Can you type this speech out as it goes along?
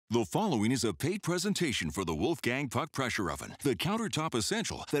The following is a paid presentation for the Wolfgang Puck Pressure Oven, the countertop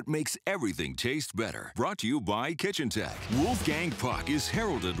essential that makes everything taste better. Brought to you by Kitchen Tech. Wolfgang Puck is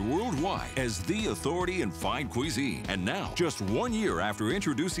heralded worldwide as the authority in fine cuisine. And now, just 1 year after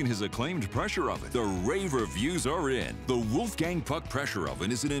introducing his acclaimed pressure oven, the rave reviews are in. The Wolfgang Puck Pressure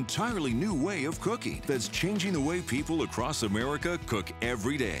Oven is an entirely new way of cooking that's changing the way people across America cook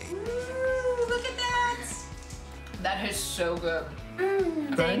every day. Ooh, look at that! That is so good.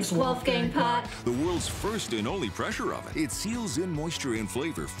 Thanks, Wolfgang Puck. The world's first and only pressure oven. It seals in moisture and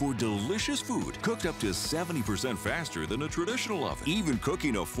flavor for delicious food, cooked up to 70% faster than a traditional oven. Even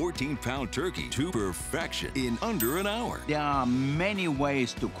cooking a 14-pound turkey to perfection in under an hour. There are many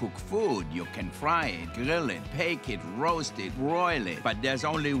ways to cook food. You can fry it, grill it, bake it, roast it, broil it. But there's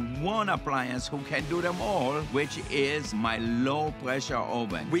only one appliance who can do them all, which is my low-pressure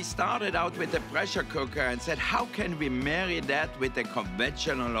oven. We started out with the pressure cooker and said, how can we marry that with a conventional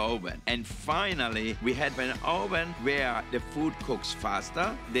oven? And finally, we had an oven where the food cooks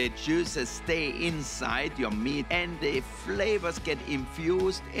faster, the juices stay inside your meat, and the flavors get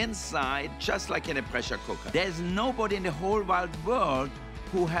infused inside, just like in a pressure cooker. There's nobody in the whole wide world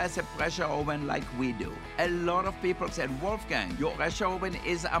who has a pressure oven like we do. A lot of people said, Wolfgang, your pressure oven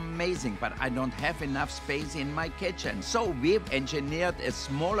is amazing, but I don't have enough space in my kitchen. So we've engineered a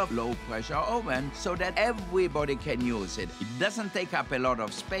smaller low pressure oven so that everybody can use it. It doesn't take up a lot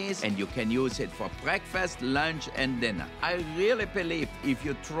of space, and you can use it for breakfast, lunch, and dinner. I really believe if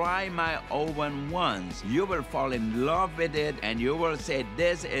you try my oven once, you will fall in love with it, and you will say,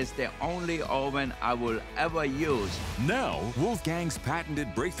 this is the only oven I will ever use. Now, Wolfgang's patented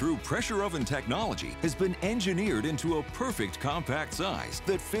breakthrough pressure oven technology has been engineered into a perfect compact size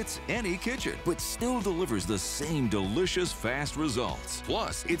that fits any kitchen, but still delivers the same delicious, fast results.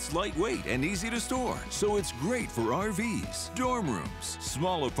 Plus, it's lightweight and easy to store, so it's great for RVs, dorm rooms,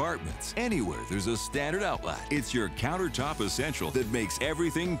 small apartments, anywhere there's a standard outlet. It's your countertop essential that makes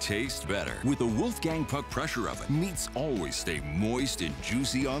everything taste better. With the Wolfgang Puck Pressure Oven, meats always stay moist and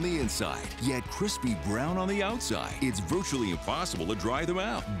juicy on the inside, yet crispy brown on the outside. It's virtually impossible to dry them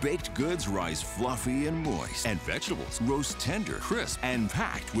out. Baked goods rise fluffy and moist, and vegetables roast tender, crisp, and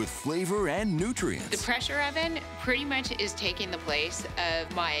packed with flavor and nutrients. The pressure oven pretty much is taking the place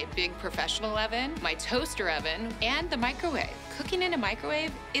of my big professional oven, my toaster oven, and the microwave. Cooking in a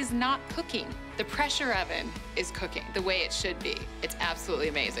microwave is not cooking. The pressure oven is cooking the way it should be. It's absolutely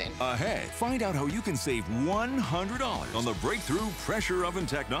amazing. Ahead, find out how you can save $100 on the breakthrough pressure oven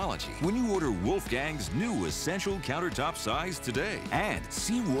technology when you order Wolfgang's new essential countertop size today. And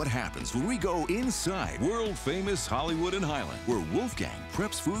see what happens when we go inside world-famous Hollywood and Highland, where Wolfgang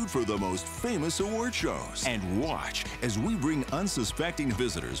preps food for the most famous award shows. And watch as we bring unsuspecting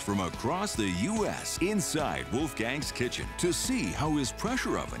visitors from across the U.S. inside Wolfgang's kitchen to see how his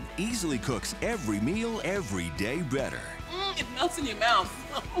pressure oven easily cooks every meal every day better. It melts in your mouth.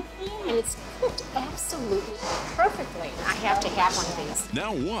 And it's cooked absolutely perfectly. I have to have one of these.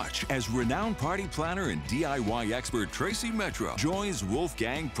 Now watch as renowned party planner and DIY expert Tracy Metro joins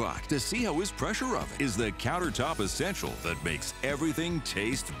Wolfgang Puck to see how his pressure oven is the countertop essential that makes everything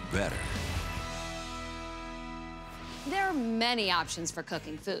taste better. There are many options for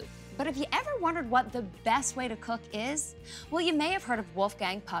cooking food. But have you ever wondered what the best way to cook is? Well, you may have heard of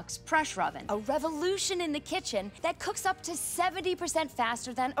Wolfgang Puck's pressure oven, a revolution in the kitchen that cooks up to 70%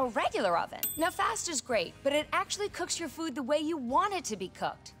 faster than a regular oven. Now, fast is great, but it actually cooks your food the way you want it to be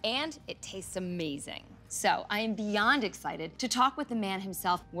cooked, and it tastes amazing. So I am beyond excited to talk with the man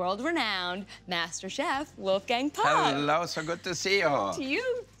himself, world-renowned Master Chef Wolfgang Puck. Hello, so good to see you. To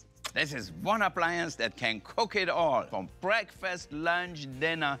you. This is one appliance that can cook it all. From breakfast, lunch,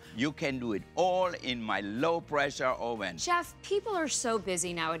 dinner, you can do it all in my low-pressure oven. Chef, people are so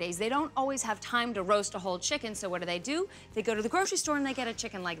busy nowadays. They don't always have time to roast a whole chicken, so what do? They go to the grocery store and they get a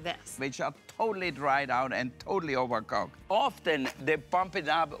chicken like this. Which are totally dried out and totally overcooked. Often, they pump it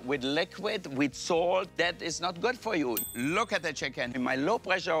up with liquid, with salt. That is not good for you. Look at the chicken. In my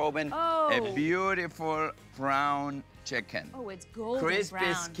low-pressure oven, a beautiful brown chicken. Oh, it's golden crispy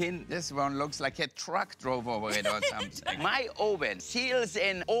brown. Skin. This one looks like a truck drove over it or something. My oven seals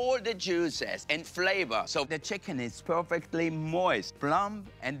in all the juices and flavor, so the chicken is perfectly moist, plump,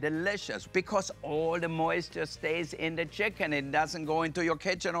 and delicious, because all the moisture stays in the chicken. It doesn't go into your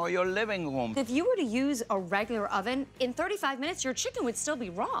kitchen or your living room. If you were to use a regular oven, in 35 minutes, your chicken would still be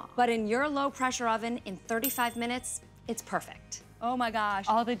raw. But in your low-pressure oven, in 35 minutes, it's perfect. Oh my gosh,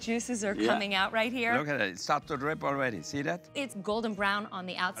 all the juices are coming out right here. Look at it, it starts to drip already, see that? It's golden brown on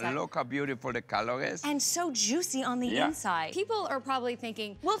the outside. Look how beautiful the color is. And so juicy on the inside. People are probably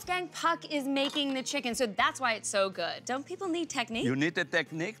thinking, Wolfgang Puck is making the chicken, so that's why it's so good. Don't people need technique? You need the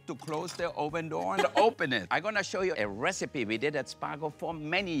technique to close the oven door and open it. I'm gonna show you a recipe we did at Spargo for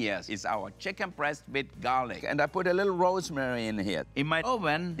many years. It's our chicken breast with garlic. And I put a little rosemary in here. In my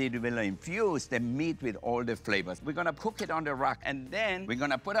oven, it will infuse the meat with all the flavors. We're gonna cook it on the rack, and then we're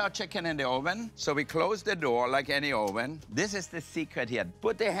gonna put our chicken in the oven. So we close the door like any oven. This is the secret here.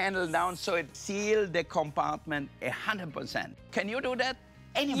 Put the handle down so it seals the compartment 100%. Can you do that?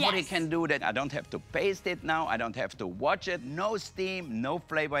 Anybody can do that. I don't have to paste it now. I don't have to watch it. No steam, no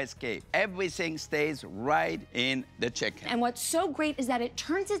flavor escape. Everything stays right in the chicken. And what's so great is that it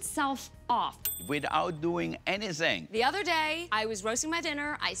turns itself off. Without doing anything. The other day, I was roasting my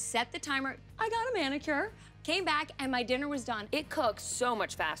dinner. I set the timer. I got a manicure. Came back and my dinner was done. It cooks so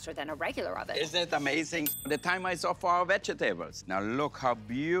much faster than a regular oven. Isn't it amazing? The timer is off for our vegetables. Now look how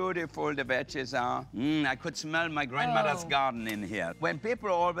beautiful the veggies are. I could smell my grandmother's garden in here. When people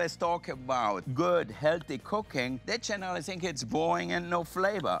always talk about good, healthy cooking, they generally think it's boring and no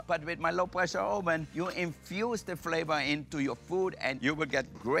flavor. But with my low pressure oven, you infuse the flavor into your food and you will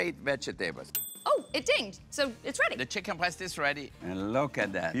get great vegetables. Oh, it dinged, so it's ready. The chicken breast is ready. And look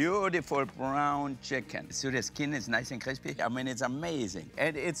at that. Beautiful brown chicken. So the skin is nice and crispy. I mean, it's amazing.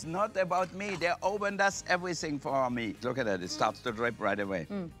 And it's not about me. The oven does everything for me. Look at that. It starts to drip right away.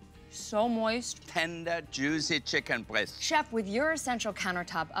 So moist. Tender, juicy chicken breast. Chef, with your essential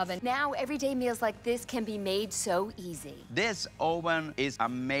countertop oven, now everyday meals like this can be made so easy. This oven is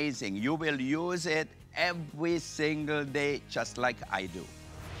amazing. You will use it every single day, just like I do.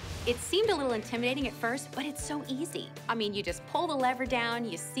 It seemed a little intimidating at first, but it's so easy. I mean, you just pull the lever down,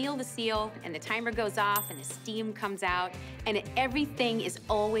 you seal the seal, and the timer goes off, and the steam comes out, and everything is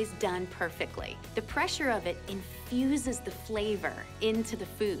always done perfectly. The pressure of it infuses the flavor into the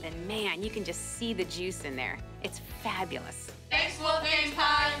food, and man, you can just see the juice in there. It's fabulous. Thanks, Wolfgang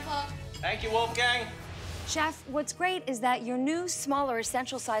Pie. Thank you, Wolfgang. Chef, what's great is that your new, smaller,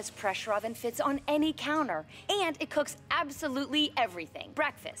 essential-sized pressure oven fits on any counter, and it cooks absolutely everything.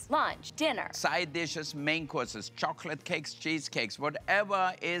 Breakfast, lunch, dinner. Side dishes, main courses, chocolate cakes, cheesecakes,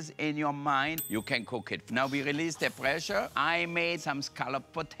 whatever is in your mind, you can cook it. Now we release the pressure. I made some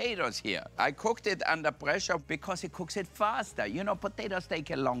scalloped potatoes here. I cooked it under pressure because it cooks it faster. You know, potatoes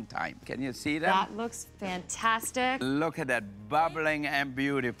take a long time. Can you see them? That looks fantastic. Look at that, bubbling and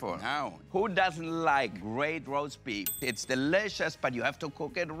beautiful. Now, who doesn't like great roast beef? It's delicious, but you have to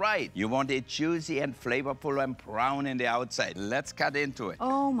cook it right. You want it juicy and flavorful and brown in the outside. Let's cut into it.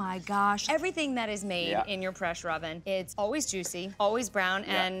 Oh my gosh. Everything that is made in your pressure oven, it's always juicy, always brown,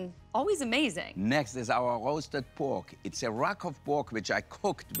 and always amazing. Next is our roasted pork. It's a rack of pork which I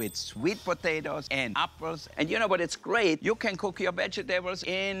cooked with sweet potatoes and apples. And you know what, it's great. You can cook your vegetables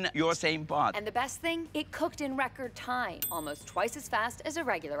in your same pot. And the best thing, it cooked in record time, almost twice as fast as a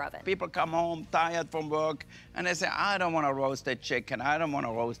regular oven. People come home tired from work and they say, I don't want to roast the chicken, I don't want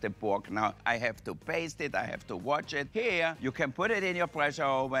to roast the pork. Now, I have to paste it, I have to watch it. Here, you can put it in your pressure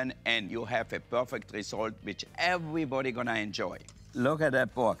oven and you have a perfect result which everybody gonna enjoy. Look at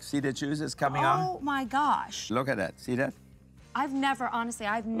that pork. See the juices coming out? Oh my gosh. Look at that. See that? I've never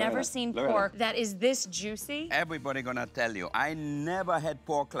seen pork that is this juicy. Everybody gonna tell you, I never had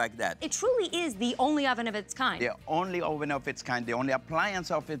pork like that. It truly is the only oven of its kind. The only oven of its kind, the only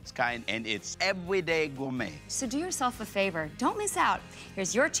appliance of its kind, and it's everyday gourmet. So do yourself a favor, don't miss out.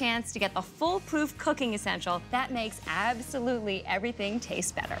 Here's your chance to get the foolproof cooking essential that makes absolutely everything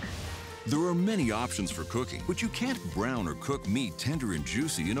taste better. There are many options for cooking, but you can't brown or cook meat tender and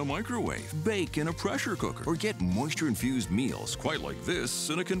juicy in a microwave, bake in a pressure cooker, or get moisture-infused meals quite like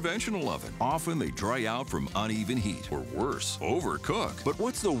this in a conventional oven. Often they dry out from uneven heat, or worse, overcook. But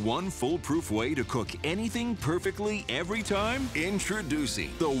what's the one foolproof way to cook anything perfectly every time?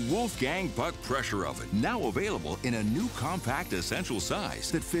 Introducing the Wolfgang Puck Pressure Oven, now available in a new compact essential size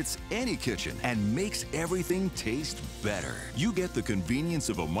that fits any kitchen and makes everything taste better. You get the convenience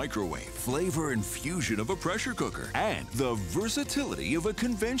of a microwave, flavor and fusion of a pressure cooker, and the versatility of a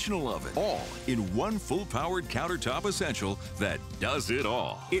conventional oven, all in one full-powered countertop essential that does it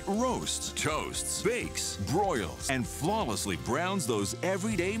all. It roasts, toasts, bakes, broils, and flawlessly browns those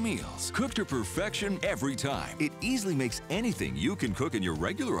everyday meals, cooked to perfection every time. It easily makes anything you can cook in your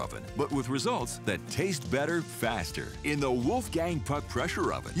regular oven, but with results that taste better faster. In the Wolfgang Puck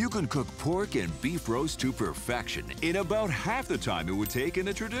Pressure Oven, you can cook pork and beef roast to perfection in about half the time it would take in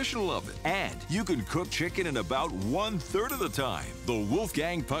a traditional oven. oven. And you can cook chicken in about 1/3 of the time. The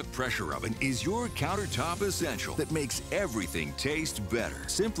Wolfgang Puck Pressure Oven is your countertop essential that makes everything taste better.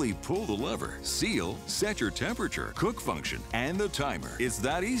 Simply pull the lever, seal, set your temperature, cook function, and the timer. It's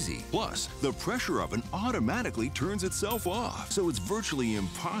that easy. Plus, the pressure oven automatically turns itself off, so it's virtually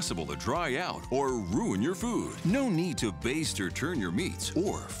impossible to dry out or ruin your food. No need to baste or turn your meats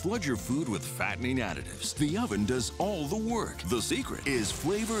or flood your food with fattening additives. The oven does all the work. The secret is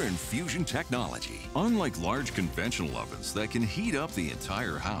flavor infusion technology. Unlike large conventional ovens that can heat up the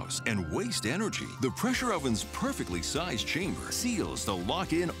entire house and waste energy, the pressure oven's perfectly sized chamber seals to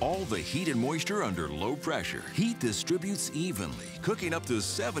lock in all the heat and moisture under low pressure. Heat distributes evenly, cooking up to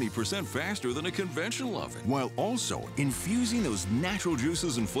 70% faster than a conventional oven, while also infusing those natural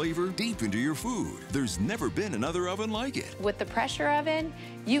juices and flavor deep into your food. There's never been another oven like it. With the pressure oven,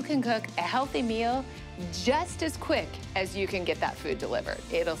 you can cook a healthy meal just as quick as you can get that food delivered.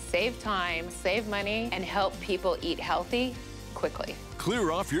 It'll save time, save money, and help people eat healthy quickly.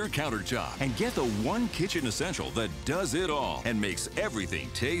 Clear off your countertop and get the one kitchen essential that does it all and makes everything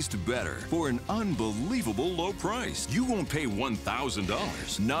taste better for an unbelievable low price. You won't pay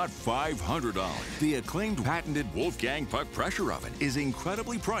 $1,000, not $500. The acclaimed patented Wolfgang Puck Pressure Oven is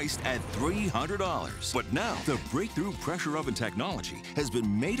incredibly priced at $300. But now, the breakthrough pressure oven technology has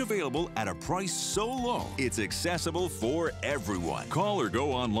been made available at a price so low, it's accessible for everyone. Call or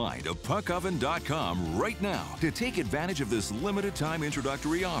go online to puckoven.com right now to take advantage of this limited time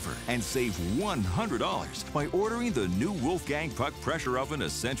introductory offer and save $100 by ordering the new Wolfgang Puck Pressure Oven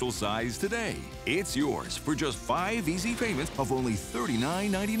Essential Size today. It's yours for just 5 easy payments of only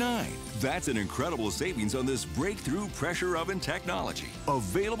 $39.99. That's an incredible savings on this breakthrough pressure oven technology.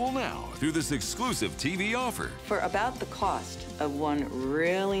 Available now through this exclusive TV offer. For about the cost of one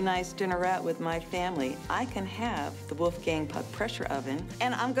really nice dinnerette with my family, I can have the Wolfgang Puck Pressure Oven,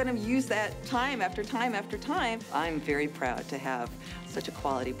 and I'm going to use that time after time after time. I'm very proud to have such a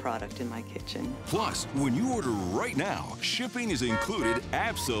quality product in my kitchen. Plus, when you order right now, shipping is included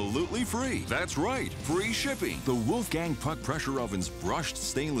absolutely free. That's right, free shipping. The Wolfgang Puck Pressure Oven's brushed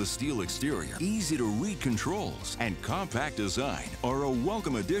stainless steel exterior, easy-to-read controls, and compact design are a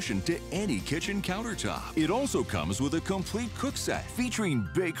welcome addition to any kitchen countertop. It also comes with a complete cook set featuring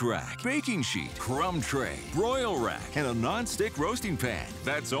bake rack, baking sheet, crumb tray, broil rack, and a non-stick roasting pan.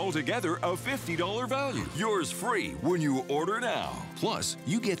 That's altogether a $50 value. Yours free when you order now. Plus,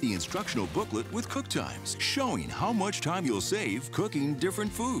 you get the instructional booklet with cook times, showing how much time you'll save cooking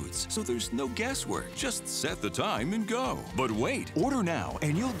different foods. So there's no guesswork. Just set the time and go. But wait, order now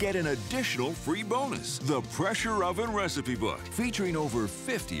and you'll get an additional free bonus, the Pressure Oven Recipe Book, featuring over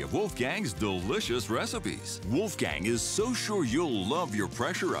 50 of Wolfgang's delicious recipes. Wolfgang is so sure you'll love your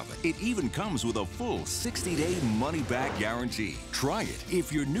pressure oven, it even comes with a full 60-day money-back guarantee. Try it.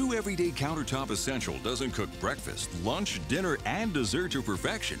 If your new everyday countertop essential doesn't cook breakfast, lunch, dinner, and dessert to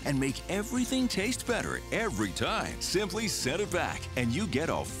perfection and make everything taste better every time, simply send it back and you get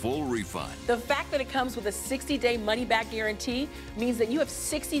a full refund. The fact that it comes with a 60-day money-back guarantee means that you have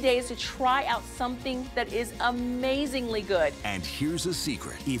 60 days to try out something that is amazingly good. And here's a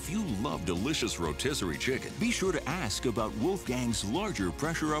secret. If you love delicious rotisserie chicken, be sure to ask about Wolfgang's larger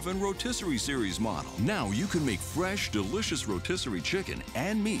pressure oven rotisserie series model. Now you can make fresh, delicious rotisserie chicken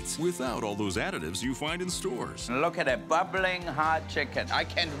and meats without all those additives you find in stores. Look at that bubbling hot chicken. I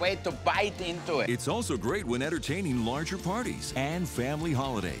can't wait to bite into it. It's also great when entertaining larger parties and family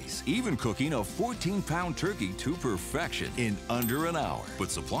holidays. Even cooking a 14-pound turkey to perfection in under an hour.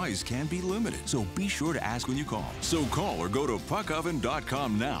 But supplies can be limited, so be sure to ask when you call. So call or go to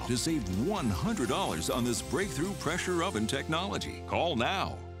puckoven.com now to save $100 on this breakthrough pressure oven technology. Call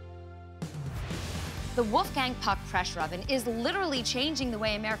now. The Wolfgang Puck Pressure Oven is literally changing the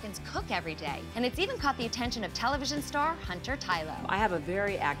way Americans cook every day, and it's even caught the attention of television star Hunter Tylo. I have a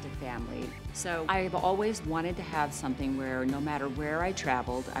very active family, so I've always wanted to have something where no matter where I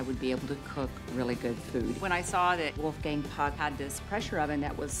traveled, I would be able to cook really good food. When I saw that Wolfgang Puck had this pressure oven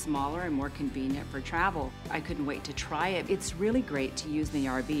that was smaller and more convenient for travel, I couldn't wait to try it. It's really great to use in the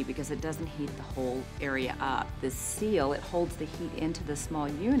RV because it doesn't heat the whole area up. The seal, it holds the heat into the small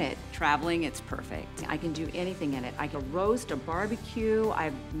unit. Traveling, it's perfect. I can do anything in it. I can roast, a barbecue,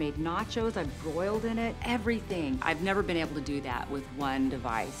 I've made nachos, I've broiled in it, everything. I've never been able to do that with one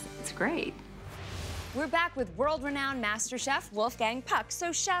device. It's great. We're back with world-renowned master chef Wolfgang Puck.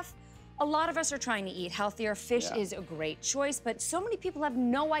 So, chef, A lot of us are trying to eat healthier. Fish is a great choice, but so many people have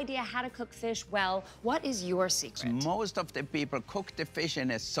no idea how to cook fish well. What is your secret? Most of the people cook the fish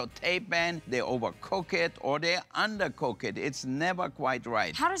in a saute pan. They overcook it or they undercook it. It's never quite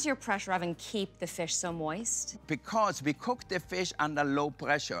right. How does your pressure oven keep the fish so moist? Because we cook the fish under low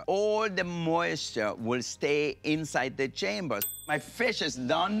pressure. All the moisture will stay inside the chamber. My fish is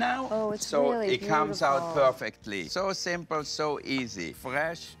done now, oh, it's so really it comes out perfectly. So simple, so easy.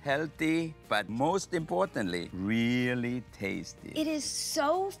 Fresh, healthy, but most importantly, really tasty. It is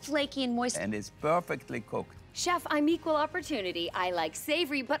so flaky and moist. And it's perfectly cooked. Chef, I'm equal opportunity. I like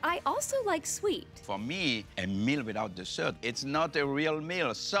savory, but I also like sweet. For me, a meal without dessert, it's not a real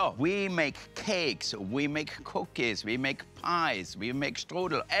meal. So we make cakes, we make cookies, we make pies, we make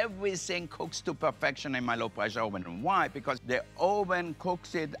strudel. Everything cooks to perfection in my low-pressure oven. Why? Because the oven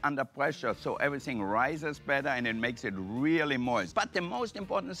cooks it under pressure, so everything rises better and it makes it really moist. But the most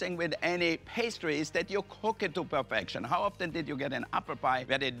important thing with any pastry is that you cook it to perfection. How often did you get an apple pie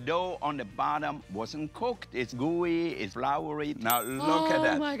where the dough on the bottom wasn't cooked? It's gooey, it's floury. Now look at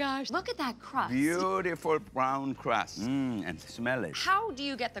that. Oh my gosh, look at that crust. Beautiful brown crust. And smell it. How do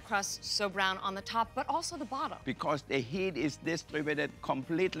you get the crust so brown on the top, but also the bottom? Because the heat is distributed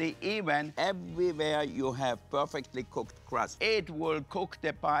completely even. Everywhere you have perfectly cooked crust. It will cook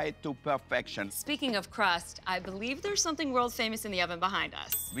the pie to perfection. Speaking of crust, I believe there's something world famous in the oven behind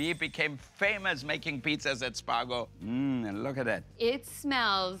us. We became famous making pizzas at Spargo. And look at that. It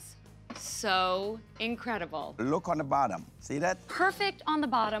smells so incredible. Look on the bottom. See that? Perfect on the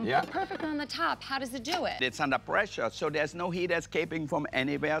bottom, but perfect on the top. How does it do it? It's under pressure, so there's no heat escaping from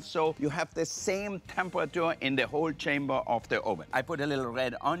anywhere, so you have the same temperature in the whole chamber of the oven. I put a little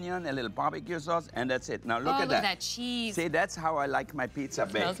red onion, a little barbecue sauce, and that's it. Now look at that. Look at that cheese. See, that's how I like my pizza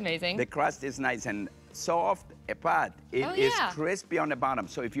baked. Smells amazing. The crust is nice and soft, but it is crispy on the bottom.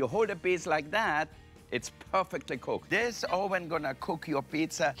 So if you hold a piece like that, it's perfectly cooked. This oven gonna cook your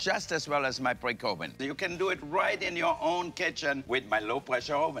pizza just as well as my brick oven. You can do it right in your own kitchen with my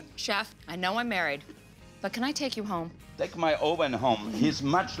low-pressure oven. Chef, I know I'm married, but can I take you home? Take my oven home. He's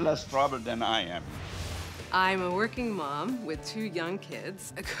much less trouble than I am. I'm a working mom with 2 young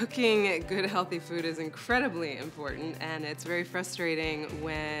kids. Cooking good, healthy food is incredibly important, and it's very frustrating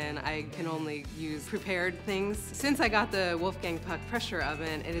when I can only use prepared things. Since I got the Wolfgang Puck pressure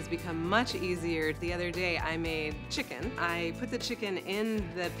oven, it has become much easier. The other day, I made chicken. I put the chicken in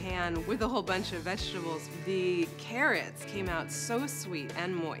the pan with a whole bunch of vegetables. The carrots came out so sweet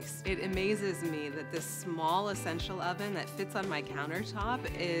and moist. It amazes me that this small essential oven that fits on my countertop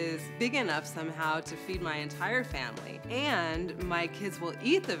is big enough somehow to feed my entire family. And my kids will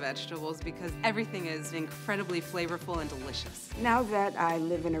eat the vegetables because everything is incredibly flavorful and delicious. Now that I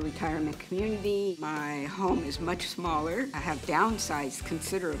live in a retirement community, my home is much smaller. I have downsized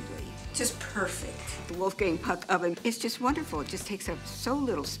considerably. Just perfect. The Wolfgang Puck oven is just wonderful. It just takes up so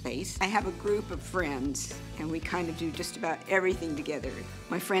little space. I have a group of friends, and we kind of do just about everything together.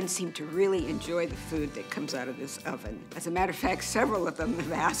 My friends seem to really enjoy the food that comes out of this oven. As a matter of fact, several of them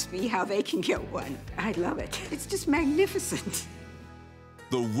have asked me how they can get one. I love it. It's just magnificent.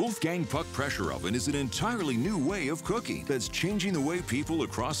 The Wolfgang Puck pressure oven is an entirely new way of cooking that's changing the way people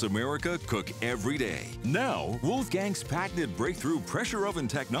across America cook every day. Now, Wolfgang's patented breakthrough pressure oven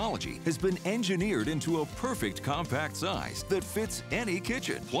technology has been engineered into a perfect compact size that fits any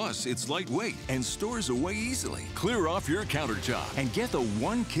kitchen. Plus, it's lightweight and stores away easily. Clear off your countertop and get the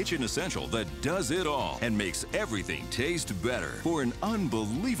one kitchen essential that does it all and makes everything taste better for an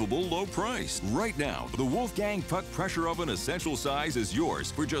unbelievable low price. Right now, the Wolfgang Puck pressure oven essential size is yours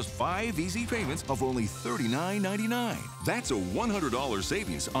for just 5 easy payments of only $39.99. That's a $100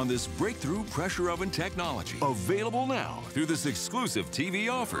 savings on this breakthrough pressure oven technology. Available now through this exclusive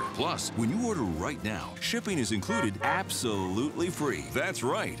TV offer. Plus, when you order right now, shipping is included absolutely free. That's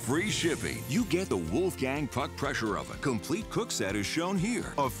right, free shipping. You get the Wolfgang Puck pressure oven. Complete cook set is shown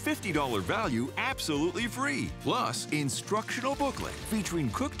here. A $50 value absolutely free. Plus, instructional booklet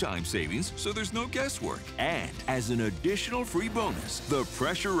featuring cook time savings so there's no guesswork. And as an additional free bonus, the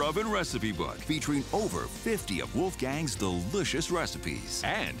pressure oven recipe book featuring over 50 of Wolfgang's delicious recipes.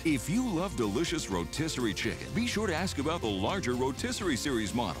 And if you love delicious rotisserie chicken, be sure to ask about the larger rotisserie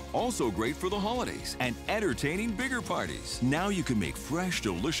series model. Also great for the holidays and entertaining bigger parties. Now you can make fresh,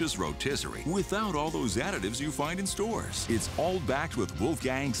 delicious rotisserie without all those additives you find in stores. It's all backed with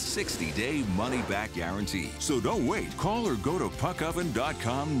Wolfgang's 60-day money-back guarantee. So don't wait. Call or go to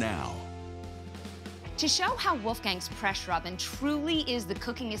puckoven.com now. To show how Wolfgang's pressure oven truly is the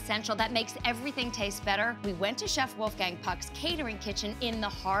cooking essential that makes everything taste better, we went to Chef Wolfgang Puck's catering kitchen in the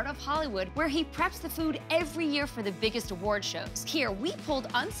heart of Hollywood, where he preps the food every year for the biggest award shows. Here, we pulled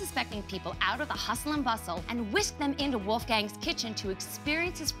unsuspecting people out of the hustle and bustle and whisked them into Wolfgang's kitchen to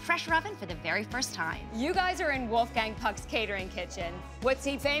experience his pressure oven for the very first time. You guys are in Wolfgang Puck's catering kitchen. What's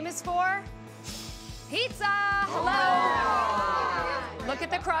he famous for? Pizza! Hello! Look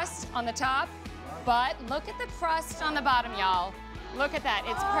at the crust on the top. But look at the crust on the bottom, y'all. Look at that,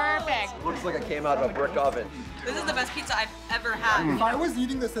 it's perfect. Looks like it came out of a brick oven. This is the best pizza I've ever had. If I was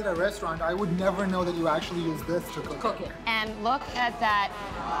eating this at a restaurant, I would never know that you actually use this to cook it. And look at that.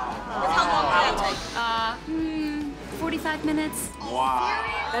 How long did that take? 45 minutes.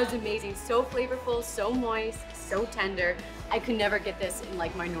 Wow. That was amazing. So flavorful, so moist, so tender. I could never get this in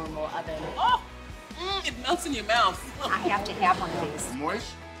like my normal oven. Oh, it melts in your mouth. I have to have one of these.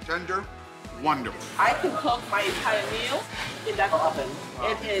 Moist, tender, wonderful. I could cook my entire meal in that oven.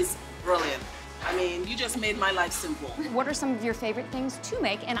 It is brilliant. I mean, you just made my life simple. What are some of your favorite things to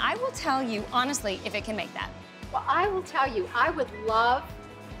make? And I will tell you, honestly, if it can make that. Well, I will tell you, I would love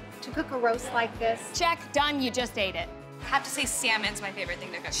to cook a roast like this. Check, done, you just ate it. I have to say salmon's my favorite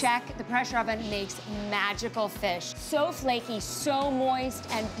thing to cook. Check, the pressure oven makes magical fish. So flaky, so moist,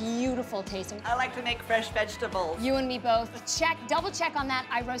 and beautiful tasting. I like to make fresh vegetables. You and me both. Check, double check on that.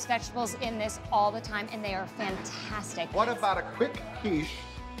 I roast vegetables in this all the time, and they are fantastic. What about a quick quiche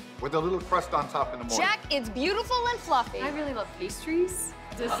with a little crust on top in the morning? Check, it's beautiful and fluffy. I really love pastries.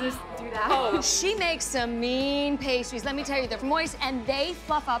 Does this do that? Oh, she makes some mean pastries. Let me tell you, they're moist and they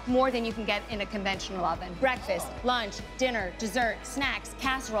fluff up more than you can get in a conventional oven. Breakfast, lunch, dinner, dessert, snacks,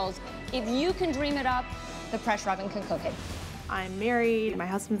 casseroles. If you can dream it up, the pressure oven can cook it. I'm married, my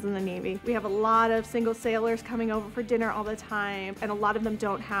husband's in the Navy. We have a lot of single sailors coming over for dinner all the time, and a lot of them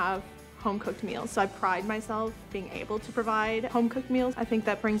don't have home-cooked meals. So I pride myself being able to provide home-cooked meals. I think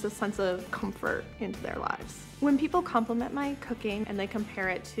that brings a sense of comfort into their lives. When people compliment my cooking and they compare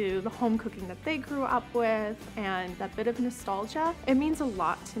it to the home cooking that they grew up with and that bit of nostalgia, it means a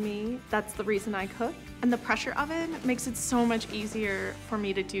lot to me. That's the reason I cook. And the pressure oven makes it so much easier for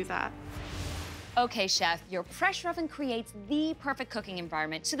me to do that. Okay, chef, your pressure oven creates the perfect cooking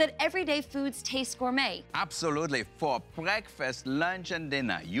environment so that everyday foods taste gourmet. Absolutely. For breakfast, lunch, and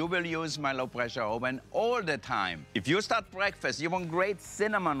dinner, you will use my low-pressure oven all the time. If you start breakfast, you want great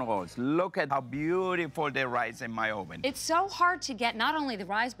cinnamon rolls. Look at how beautiful they rise in my oven. It's so hard to get not only the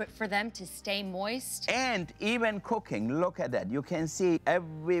rise, but for them to stay moist. And even cooking, look at that. You can see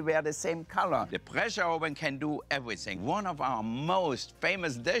everywhere the same color. The pressure oven can do everything. One of our most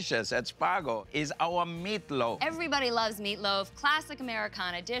famous dishes at Spargo is our meatloaf. Everybody loves meatloaf, classic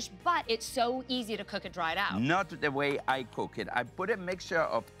Americana dish, but it's so easy to cook it dried out. Not the way I cook it. I put a mixture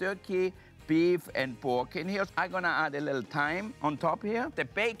of turkey, beef, and pork in here. I'm gonna add a little thyme on top here. The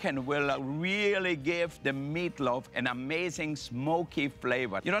bacon will really give the meatloaf an amazing smoky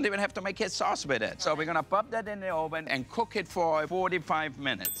flavor. You don't even have to make a sauce with it. So we're gonna pop that in the oven and cook it for 45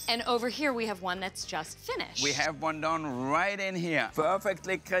 minutes. And over here we have one that's just finished. We have one done right in here.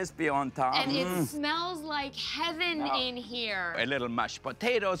 Perfectly crispy on top. And it smells like heaven in here. A little mashed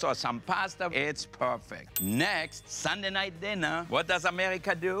potatoes or some pasta, it's perfect. Next, Sunday night dinner. What does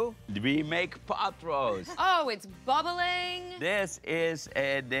America do? We make pot roast. Oh, it's bubbling. This is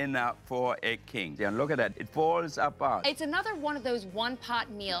a dinner for a king. And look at that, it falls apart. It's another one of those one-pot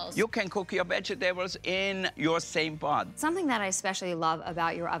meals. You can cook your vegetables in your same pot. Something that I especially love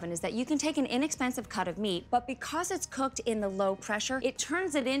about your oven is that you can take an inexpensive cut of meat, but because it's cooked in the low pressure, it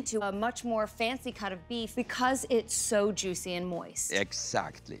turns it into a much more fancy cut of beef because it's so juicy and moist.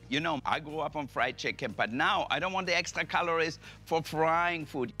 Exactly. You know, I grew up on fried chicken, but now I don't want the extra calories for frying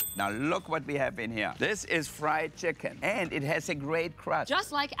food. Now look what we have in here. This is fried chicken, and it has a great crust.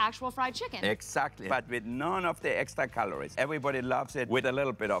 Just like actual fried chicken. Exactly, but with none of the extra calories. Everybody loves it with a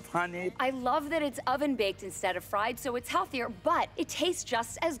little bit of honey. I love that it's oven-baked instead of fried, so it's healthier, but it tastes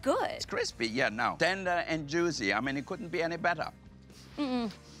just as good. It's crispy, yeah, now. Tender and juicy. I mean, it couldn't be any better.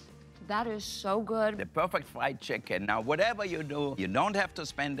 That is so good. The perfect fried chicken. Now, whatever you do, you don't have to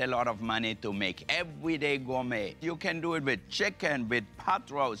spend a lot of money to make everyday gourmet. You can do it with chicken, with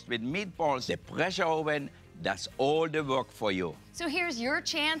pot roast, with meatballs. The pressure oven does all the work for you. So here's your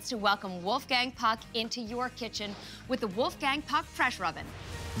chance to welcome Wolfgang Puck into your kitchen with the Wolfgang Puck pressure oven.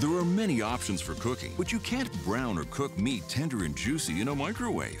 There are many options for cooking, but you can't brown or cook meat tender and juicy in a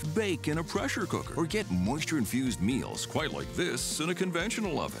microwave, bake in a pressure cooker, or get moisture-infused meals quite like this in a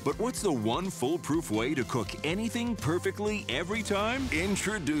conventional oven. But what's the one foolproof way to cook anything perfectly every time?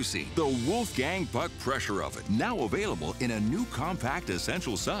 Introducing the Wolfgang Puck Pressure Oven, now available in a new compact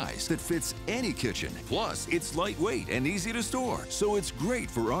essential size that fits any kitchen. Plus, it's lightweight and easy to store, so it's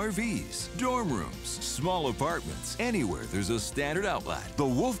great for RVs, dorm rooms, small apartments, anywhere there's a standard outlet.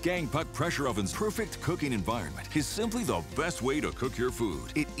 The Wolfgang Puck Pressure Oven's perfect cooking environment is simply the best way to cook your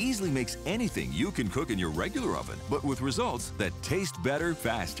food. It easily makes anything you can cook in your regular oven, but with results that taste better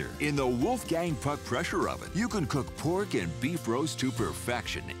faster. In the Wolfgang Puck Pressure Oven, you can cook pork and beef roast to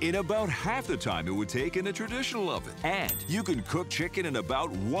perfection in about half the time it would take in a traditional oven. And you can cook chicken in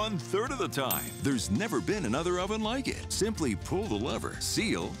about 1/3 of the time. There's never been another oven like it. Simply pull the lever,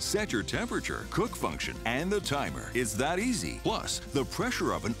 seal, set your temperature, cook function, and the timer. It's that easy. Plus, the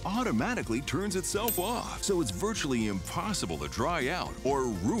pressure oven automatically turns itself off, so it's virtually impossible to dry out or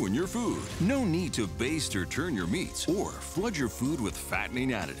ruin your food. No need to baste or turn your meats or flood your food with fattening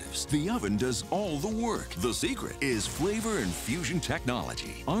additives. The oven does all the work. The secret is flavor infusion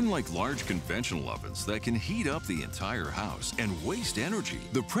technology. Unlike large conventional ovens that can heat up the entire house and waste energy,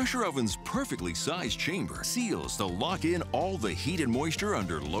 the pressure oven's perfectly sized chamber seals to lock in all the heat and moisture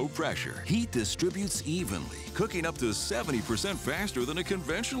under low pressure. Heat distributes evenly, cooking up to 70% faster than a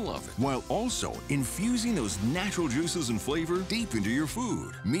conventional oven, while also infusing those natural juices and flavor deep into your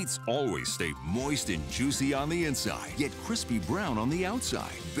food. Meats always stay moist and juicy on the inside, yet crispy brown on the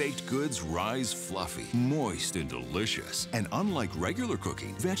outside. Baked goods rise fluffy, moist, and delicious. And unlike regular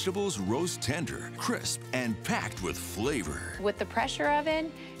cooking, vegetables roast tender, crisp, and packed with flavor. With the pressure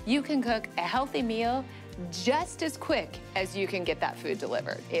oven, you can cook a healthy meal just as quick as you can get that food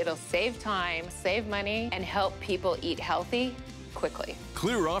delivered. It'll save time, save money, and help people eat healthy quickly.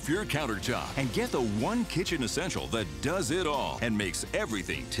 Clear off your countertop and get the one kitchen essential that does it all and makes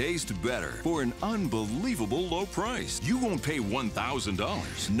everything taste better for an unbelievable low price. You won't pay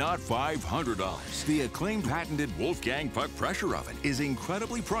 $1,000, not $500. The acclaimed patented Wolfgang Puck Pressure Oven is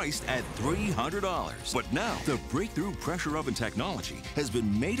incredibly priced at $300. But now, the breakthrough pressure oven technology has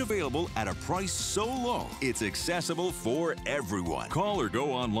been made available at a price so low, it's accessible for everyone. Call or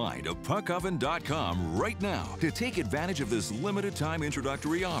go online to puckoven.com right now to take advantage of this limited time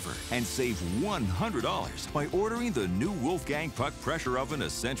introductory offer and save $100 by ordering the new Wolfgang Puck Pressure Oven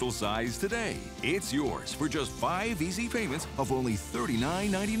Essential Size today. It's yours for just 5 easy payments of only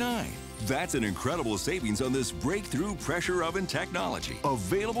 $39.99. That's an incredible savings on this breakthrough pressure oven technology.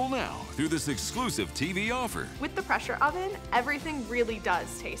 Available now through this exclusive TV offer. With the pressure oven, everything really does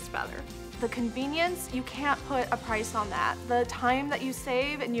taste better. The convenience, you can't put a price on that. The time that you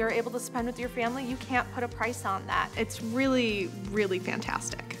save and you're able to spend with your family, you can't put a price on that. It's really, really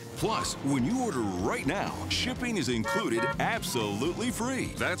fantastic. Plus, when you order right now, shipping is included absolutely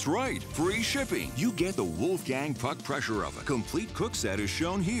free. That's right, free shipping. You get the Wolfgang Puck Pressure Oven. Complete cook set is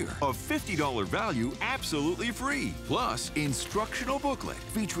shown here. A $50 value absolutely free. Plus, instructional booklet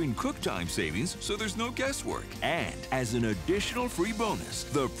featuring cook time savings so there's no guesswork. And as an additional free bonus,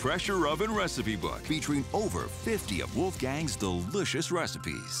 the Pressure Oven Recipe Book featuring over 50 of Wolfgang's delicious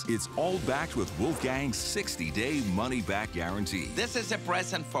recipes. It's all backed with Wolfgang's 60-day money-back guarantee. This is a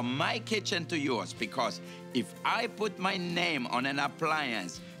present from my kitchen to yours, because if I put my name on an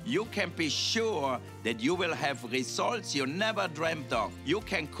appliance, you can be sure that you will have results you never dreamt of. You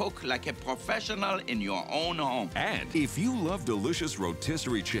can cook like a professional in your own home. And if you love delicious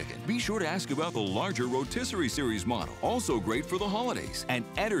rotisserie chicken, be sure to ask about the larger rotisserie series model. Also great for the holidays and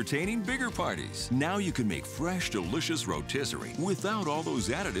entertaining bigger parties. Now you can make fresh, delicious rotisserie without all those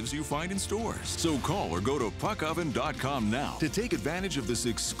additives you find in stores. So call or go to puckoven.com now to take advantage of this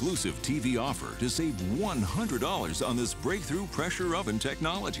exclusive TV offer to save $100 on this breakthrough pressure oven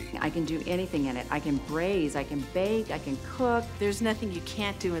technology. I can do anything in it. I can braise, I can bake, I can cook. There's nothing you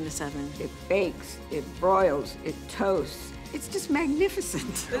can't do in this oven. It bakes, it broils, it toasts. It's just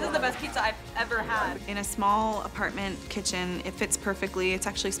magnificent. This is the best pizza I've ever had. In a small apartment kitchen, it fits perfectly. It's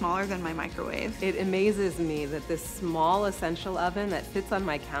actually smaller than my microwave. It amazes me that this small essential oven that fits on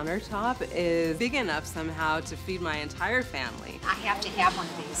my countertop is big enough somehow to feed my entire family. I have to have one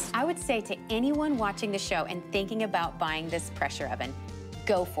of these. I would say to anyone watching the show and thinking about buying this pressure oven,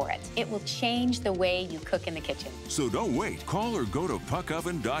 go for it. It will change the way you cook in the kitchen. So don't wait. Call or go to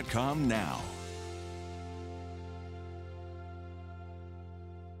puckoven.com now.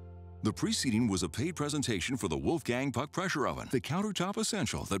 The preceding was a paid presentation for the Wolfgang Puck Pressure Oven, the countertop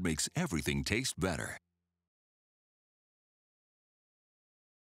essential that makes everything taste better.